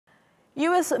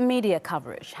U.S. media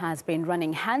coverage has been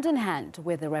running hand in hand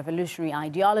with the revolutionary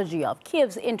ideology of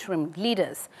Kiev's interim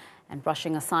leaders. And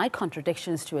brushing aside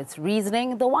contradictions to its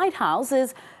reasoning, the White House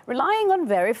is relying on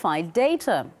verified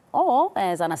data, or,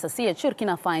 as Anastasia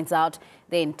Churkina finds out,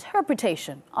 the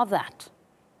interpretation of that.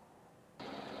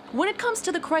 When it comes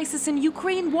to the crisis in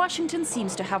Ukraine, Washington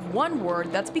seems to have one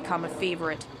word that's become a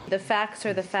favorite. The facts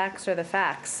are the facts are the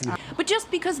facts. But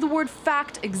just because the word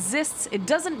fact exists, it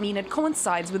doesn't mean it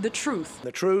coincides with the truth.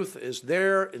 The truth is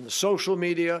there in the social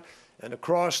media and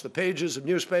across the pages of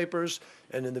newspapers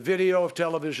and in the video of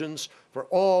televisions for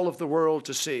all of the world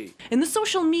to see. In the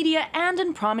social media and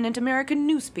in prominent American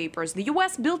newspapers, the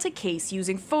U.S. built a case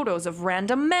using photos of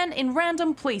random men in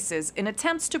random places in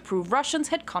attempts to prove Russians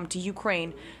had come to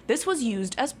Ukraine. This was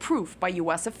used as proof by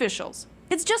U.S. officials.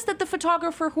 It's just that the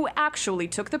photographer who actually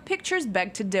took the pictures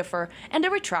begged to differ, and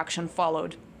a retraction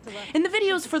followed. In the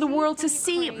videos for the world to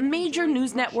see, major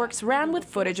news networks ran with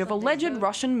footage of alleged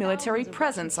Russian military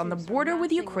presence on the border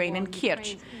with Ukraine and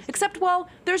Kerch. Except, well,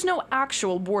 there's no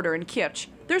actual border in Kerch.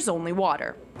 There's only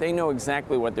water. They know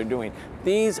exactly what they're doing.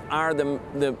 These are the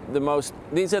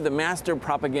master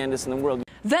propagandists in the world.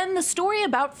 Then the story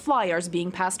about flyers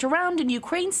being passed around in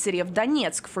Ukraine's city of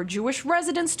Donetsk for Jewish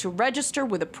residents to register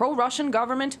with the pro-Russian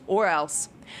government or else.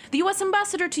 The U.S.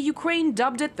 ambassador to Ukraine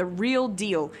dubbed it the real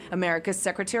deal. America's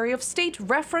Secretary of State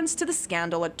referenced to the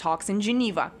scandal at talks in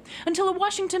Geneva, until a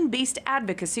Washington-based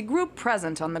advocacy group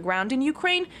present on the ground in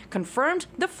Ukraine confirmed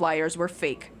the flyers were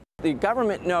fake. The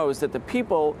government knows that the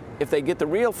people, if they get the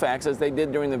real facts, as they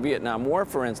did during the Vietnam War,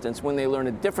 for instance, when they learn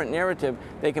a different narrative,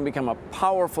 they can become a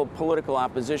powerful political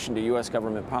opposition to U.S.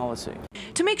 government policy.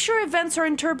 To make sure events are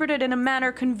interpreted in a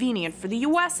manner convenient for the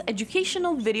U.S.,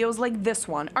 educational videos like this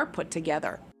one are put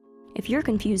together. If you're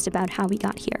confused about how we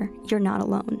got here, you're not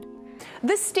alone.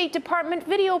 This State Department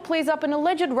video plays up an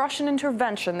alleged Russian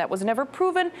intervention that was never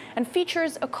proven and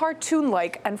features a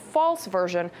cartoon-like and false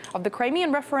version of the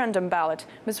Crimean referendum ballot,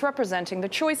 misrepresenting the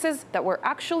choices that were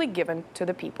actually given to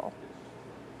the people.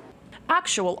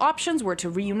 Actual options were to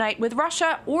reunite with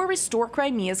Russia or restore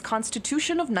Crimea's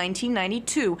constitution of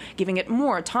 1992, giving it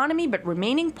more autonomy but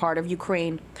remaining part of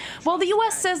Ukraine. While the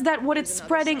U.S. says that what it's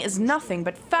spreading is nothing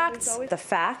but facts, The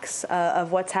facts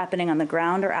of what's happening on the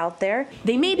ground are out there.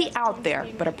 they may be out there,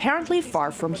 but apparently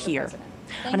far from here.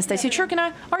 Anastasia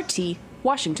Churkina, RT,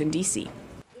 Washington, D.C.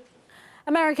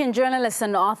 American journalist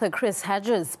and author Chris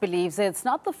Hedges believes it's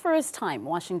not the first time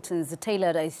Washington's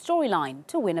tailored a storyline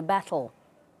to win a battle.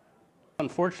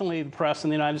 Unfortunately, the press in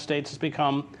the United States has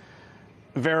become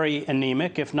very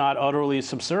anemic, if not utterly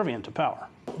subservient to power.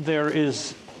 There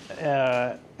is,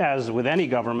 as with any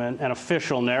government, an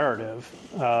official narrative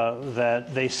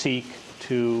that they seek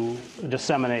to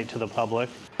disseminate to the public.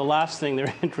 The last thing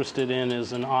they're interested in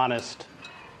is an honest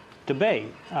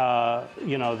debate. They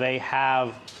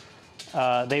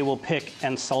will pick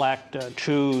and select,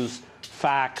 choose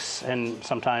facts and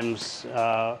sometimes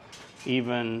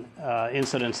even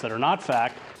incidents that are not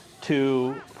fact,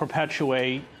 to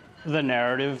perpetuate the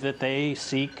narrative that they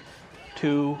seek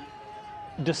to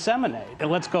disseminate. And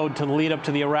let's go to the lead up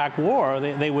to the Iraq War.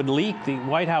 They would leak, the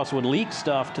White House would leak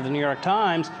stuff to the New York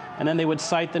Times, and then they would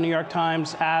cite the New York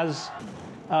Times as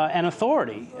an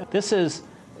authority. This is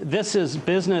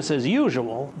business as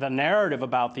usual. The narrative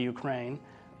about the Ukraine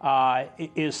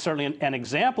is certainly an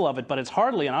example of it, but it's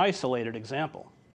hardly an isolated example.